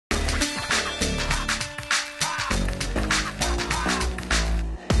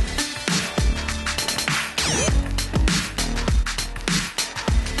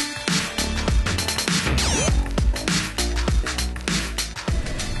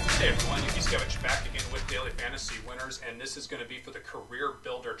Hey everyone, DFSnerd back again with Daily Fantasy Winners, and this is going to be for the Career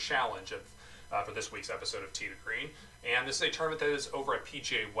Builder Challenge for this week's episode of Tee to Green. And this is a tournament that is over at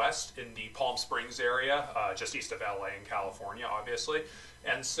PGA West in the Palm Springs area, just east of LA in California, obviously.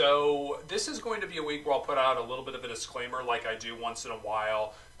 And so this is going to be a week where I'll put out a little bit of a disclaimer like I do once in a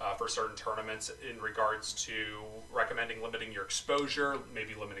while for certain tournaments in regards to recommending limiting your exposure,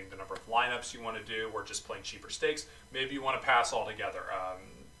 maybe limiting the number of lineups you want to do, or just playing cheaper stakes. Maybe you want to pass altogether.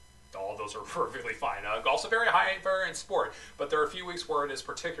 All of those are perfectly fine. Golf's a very high variance sport, but there are a few weeks where it is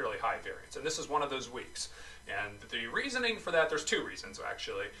particularly high variance, and this is one of those weeks. And the reasoning for that, there's two reasons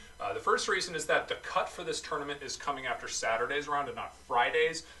actually. The first reason is that the cut for this tournament is coming after Saturday's round and not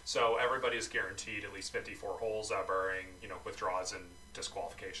Friday's, so everybody is guaranteed at least 54 holes, barring withdrawals and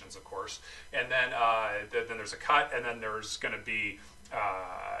disqualifications, of course. And then then there's a cut, and then there's going to be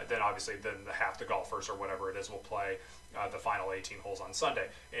then obviously then the half the golfers or whatever it is will play the final 18 holes on Sunday.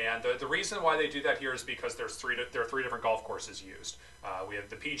 And the reason why they do that here is because there are three different golf courses used. We have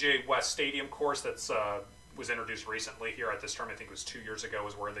the PGA West Stadium course that's was introduced recently here at this tournament. I think it was 2 years ago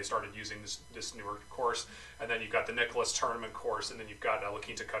is where they started using this newer course. And then you've got the Nicholas Tournament course, and then you've got La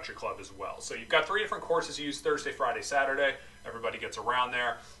Quinta Country Club as well. So you've got three different courses used Thursday, Friday, Saturday. Everybody gets around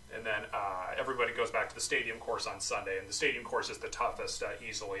there. And then everybody goes back to the stadium course on Sunday. And the stadium course is the toughest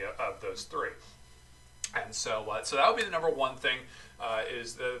easily of those three. And so so that would be the number one thing,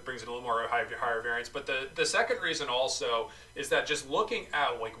 is that brings it a little more higher variance. But the second reason also is that just looking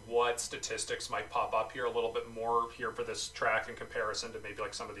at like what statistics might pop up here a little bit more here for this track in comparison to maybe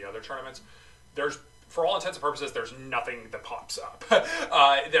like some of the other tournaments, there's, for all intents and purposes, there's nothing that pops up.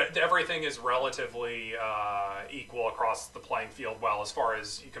 Everything is relatively equal across the playing field. Well, as far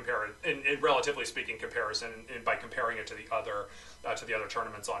as you compare it, in relatively speaking comparison, and by comparing it to the other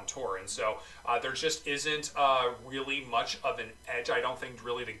tournaments on tour, and so there just isn't really much of an edge, I don't think,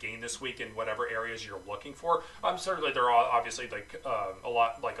 really to gain this week in whatever areas you're looking for. Certainly there are obviously like a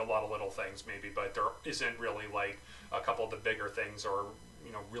lot of little things maybe, but there isn't really like a couple of the bigger things or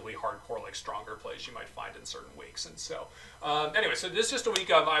really hardcore, like stronger plays you might find in certain weeks. And so anyway, so this is just a week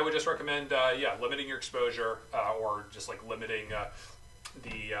of, I would just recommend limiting your exposure or just like limiting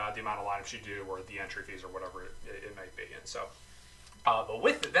the amount of lineups you do or the entry fees or whatever it might be. And so but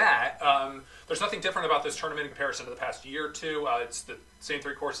with that, there's nothing different about this tournament in comparison to the past year or two. It's the same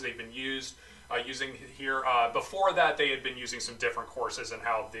three courses they've been using here. Before that, they had been using some different courses and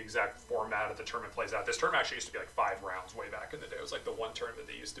how the exact format of the tournament plays out. This tournament actually used to be like 5 rounds way back in the day. It was like the one tournament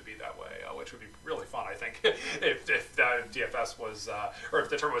that used to be that way, which would be really fun, I think, if DFS was, or if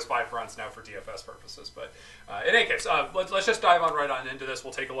the tournament was 5 rounds now for DFS purposes. But in any case, let's just dive right on into this.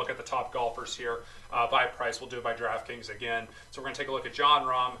 We'll take a look at the top golfers here by price. We'll do it by DraftKings again. So we're going to take a look at Jon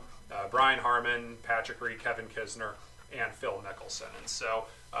Rahm, Brian Harman, Patrick Reed, Kevin Kisner, and Phil Mickelson. And so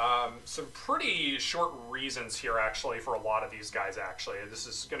some pretty short reasons here actually for a lot of these guys actually. This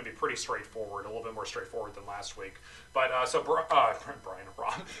is going to be pretty straightforward, a little bit more straightforward than last week. But Brian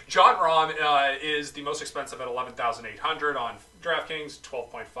Rahm. Jon Rahm is the most expensive at $11,800 on DraftKings,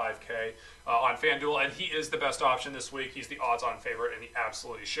 12.5K on FanDuel, and he is the best option this week. He's the odds-on favorite, and he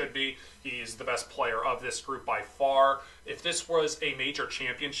absolutely should be. He's the best player of this group by far. If this was a major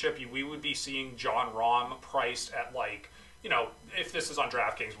championship, we would be seeing Jon Rahm priced at like, if this is on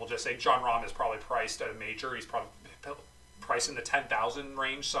DraftKings, we'll just say Jon Rahm is probably priced at a major. He's probably priced in the 10,000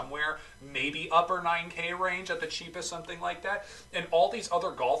 range somewhere, maybe upper 9K range at the cheapest, something like that. And all these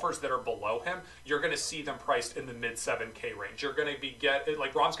other golfers that are below him, you're going to see them priced in the mid 7K range. You're going to be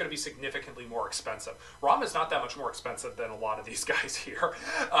like Rahm's going to be significantly more expensive. Rahm is not that much more expensive than a lot of these guys here,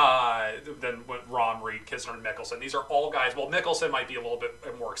 than Rahm, Reed, Kisner, and Mickelson. These are all guys. Well, Mickelson might be a little bit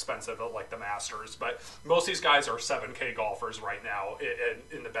more expensive at like the Masters, but most of these guys are 7K golfers right now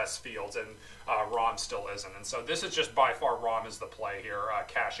in the best fields, and Rahm still isn't. And so this is just by far Rahm is the play here,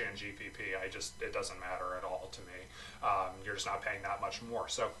 cash and GPP. It doesn't matter at all to me. You're just not paying that much more.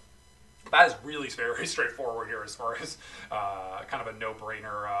 So that is really very straightforward here as far as kind of a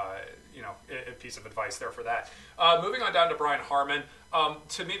no-brainer, piece of advice there for that. Moving on down to Brian Harman.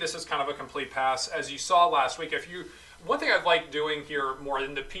 To me, this is kind of a complete pass. As you saw last week, one thing I've liked doing here more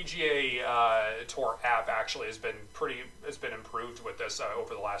than the PGA Tour app actually has been improved with this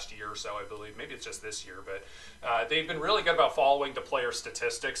over the last year or so, I believe. Maybe it's just this year, but they've been really good about following the player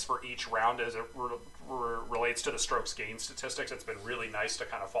statistics for each round as it relates to the strokes gained statistics. It's been really nice to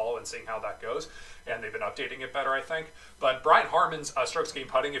kind of follow and seeing how that goes, and they've been updating it better, I think. But Brian Harman's strokes gained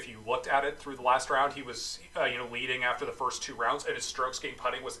putting, if you looked at it through the last round, he was leading after the first 2 rounds, and his strokes gained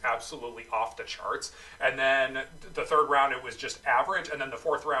putting was absolutely off the charts. And then the third round, it was just average, and then the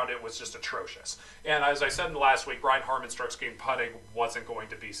fourth round, it was just atrocious. And as I said in the last week, Brian Harman's strokes gained putting wasn't going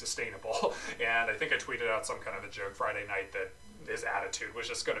to be sustainable. And I think I tweeted out some kind of a joke Friday night that his attitude was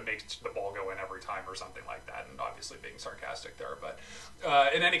just going to make the ball go in every time or something like that, and obviously being sarcastic there. But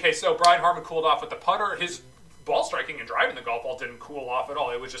in any case, so Brian Harman cooled off with the putter. His ball striking and driving the golf ball didn't cool off at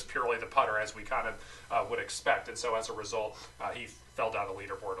all. It was just purely the putter, as we kind of would expect. And so as a result, he fell down the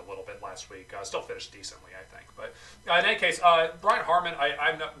leaderboard a little bit last week. Still finished decently, I think. But in any case, Brian Harman,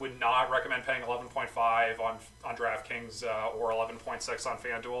 I would not recommend paying 11.5 on DraftKings or 11.6 on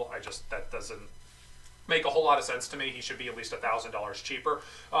FanDuel. That doesn't make a whole lot of sense to me. He should be at least $1,000 cheaper.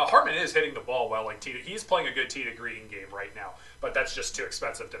 Harman is hitting the ball well. He's playing a good tee to green game right now, but that's just too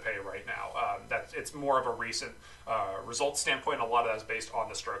expensive to pay right now. It's more of a recent results standpoint. A lot of that is based on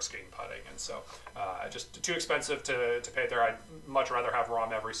the strokes gained putting, and so just too expensive to pay there. I'd much rather have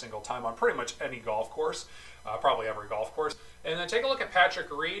Rahm every single time on pretty much any golf course, probably every golf course. And then take a look at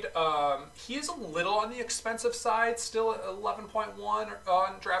Patrick Reed. He is a little on the expensive side, still at 11.1 on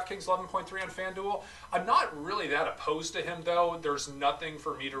DraftKings, 11.3 on FanDuel. I'm not really that opposed to him, though. There's nothing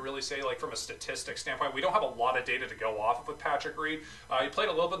for me to really say, like from a statistics standpoint. We don't have a lot of data to go off of with Patrick Reed. He played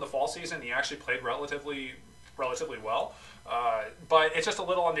a little bit in the fall season. He actually played relatively well. But it's just a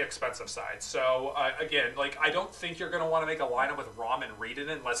little on the expensive side. So again, like I don't think you're going to want to make a lineup with Rahm and Reed in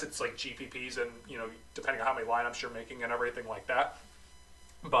it unless it's like GPPs and depending on how many lineups you're making and everything like that.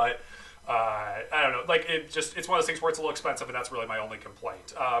 But I don't know. Like it's one of those things where it's a little expensive, and that's really my only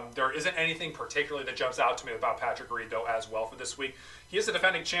complaint. There isn't anything particularly that jumps out to me about Patrick Reed though as well for this week. He is the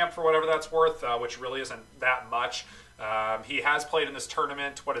defending champ for whatever that's worth, which really isn't that much. He has played in this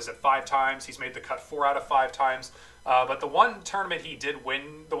tournament, 5 times. He's made the cut 4 out of 5 times. But the one tournament he did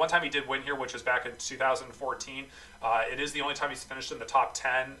win, the one time he did win here, which was back in 2014, it is the only time he's finished in the top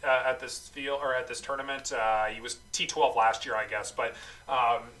 10 at this field or at this tournament. He was T12 last year, I guess. But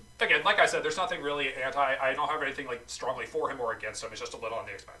again, like I said, there's nothing really I don't have anything like strongly for him or against him. It's just a little on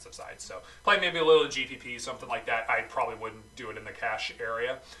the expensive side. So play maybe a little GPP, something like that. I probably wouldn't do it in the cash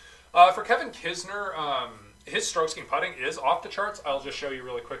area. For Kevin Kisner, his strokes gained putting is off the charts. I'll just show you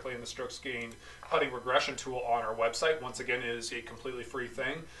really quickly in the strokes gained putting regression tool on our website. Once again, it is a completely free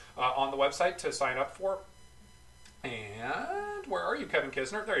thing on the website to sign up for. And where are you, Kevin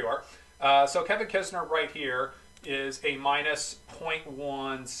Kisner? There you are. So Kevin Kisner right here is a minus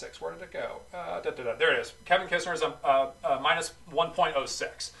 0.16. Where did it go? There it is. Kevin Kisner is a minus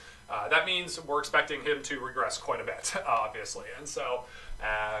 1.06. That means we're expecting him to regress quite a bit, obviously. And so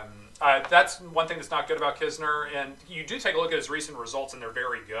that's one thing that's not good about Kisner. And you do take a look at his recent results, and they're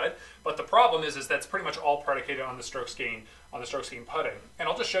very good. But the problem is that's pretty much all predicated on the strokes gain putting. And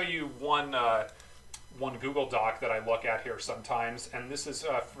I'll just show you one Google Doc that I look at here sometimes. And this is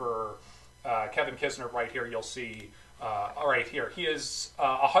for Kevin Kisner right here. You'll see right here. He is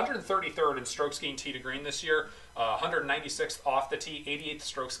 133rd in strokes gained tee to green this year. 196th off the tee, 88th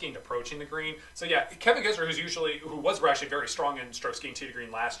strokes gained approaching the green. So yeah, Kevin Kisner, who was actually very strong in strokes gained tee to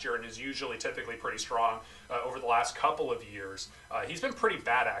green last year and is usually typically pretty strong over the last couple of years. He's been pretty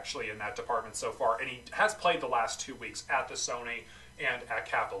bad actually in that department so far, and he has played the last 2 weeks at the Sony and at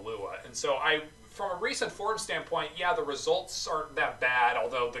Kapalua. And so from a recent form standpoint, yeah, the results aren't that bad,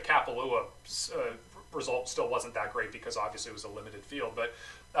 although the Kapalua result still wasn't that great because obviously it was a limited field. But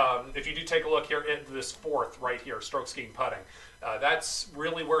if you do take a look here at this fourth right here, strokes gained putting, that's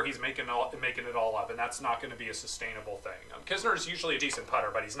really where he's making it all up, and that's not going to be a sustainable thing. Kisner is usually a decent putter,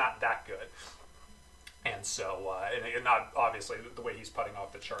 but he's not that good. And so, and not obviously the way he's putting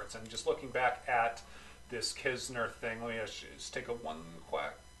off the charts. And just looking back at this Kisner thing, let me just take a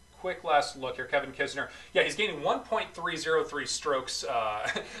quick last look here. Kevin Kisner, yeah, he's gaining 1.303 strokes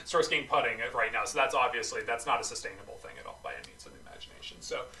gained putting right now. So that's not a sustainable thing at all by any means of the imagination.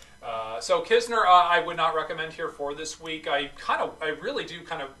 So Kisner, I would not recommend here for this week.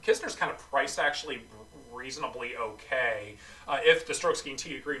 Kisner's kind of priced actually reasonably okay. If the strokes gained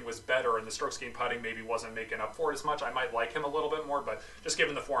tee to green was better and the strokes gained putting maybe wasn't making up for it as much, I might like him a little bit more, but just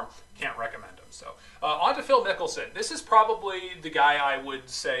given the form, can't recommend him. So on to Phil Mickelson. This is probably the guy I would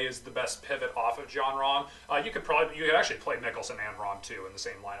say is the best pivot off of Jon Rahm. You could actually play Mickelson and Rahm too in the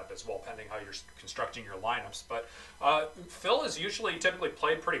same lineup as well, pending how you're constructing your lineups. But Phil is typically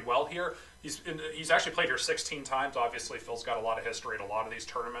played pretty well here. He's actually played here 16 times. Obviously, Phil's got a lot of history at a lot of these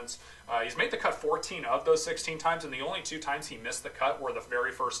tournaments. He's made the cut 14 of those 16 times, and the only 2 times he missed the cut were the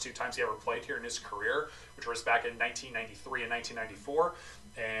very first 2 times he ever played here in his career, which was back in 1993 and 1994.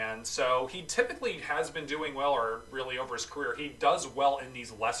 And so he typically has been doing well, or really over his career, he does well in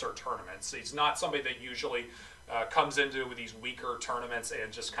these lesser tournaments. He's not somebody that usually comes into these weaker tournaments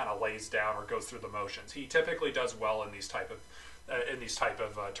and just kind of lays down or goes through the motions. He typically does well in these type of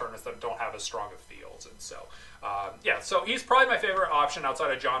tournaments that don't have as strong of fields. And so, yeah, so he's probably my favorite option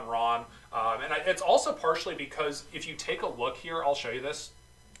outside of John Rahm. And it's also partially because if you take a look here, I'll show you this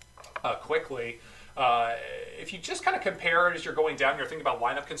quickly. If you just kind of compare it as you're going down, you're thinking about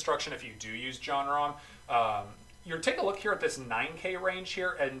lineup construction if you do use John Rahm. You take a look here at this 9K range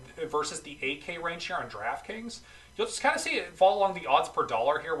here and versus the 8K range here on DraftKings. You'll just kind of see it fall along the odds per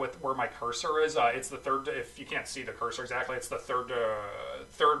dollar here with where my cursor is. It's the third, if you can't see the cursor exactly, it's the third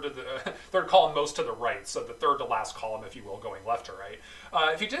column most to the right. So the third to last column, if you will, going left to right.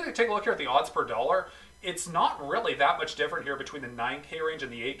 If you take a look here at the odds per dollar, it's not really that much different here between the 9K range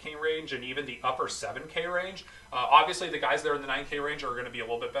and the 8K range and even the upper 7K range. Obviously, the guys there in the 9K range are going to be a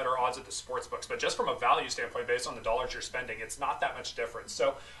little bit better odds at the sports books, but just from a value standpoint, based on the dollars you're spending, it's not that much difference.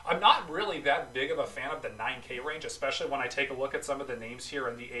 So I'm not really that big of a fan of the 9K range, especially when I take a look at some of the names here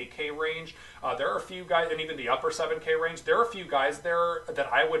in the 8K range. There are a few guys, and even the upper 7K range, there are a few guys there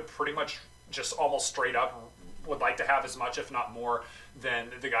that I would pretty much just almost straight up would like to have as much, if not more, than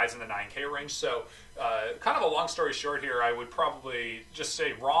the guys in the 9K range. So kind of a long story short here, I would probably just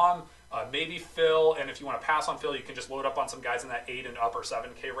say Rahm, maybe Phil, and if you want to pass on Phil, you can just load up on some guys in that 8 and upper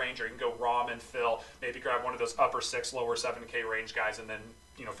 7K range, or you can go Rahm and Phil, maybe grab one of those upper 6, lower 7K range guys, and then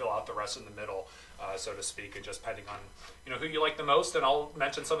fill out the rest in the middle, so to speak, and just depending on who you like the most. And I'll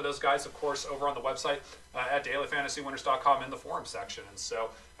mention some of those guys, of course, over on the website at DailyFantasyWinners.com in the forum section. And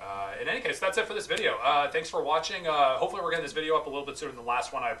so, in any case, that's it for this video. Thanks for watching. Hopefully, we're getting this video up a little bit sooner than the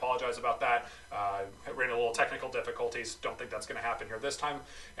last one. I apologize about that. I ran into a little technical difficulties. Don't think that's going to happen here this time.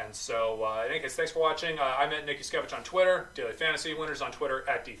 And so, in any case, thanks for watching. I'm at Nicky Skevich on Twitter, Daily Fantasy Winners on Twitter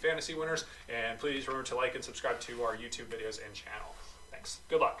at DFantasyWinners, and please remember to like and subscribe to our YouTube videos and channel. Thanks.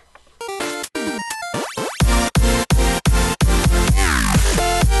 Good luck.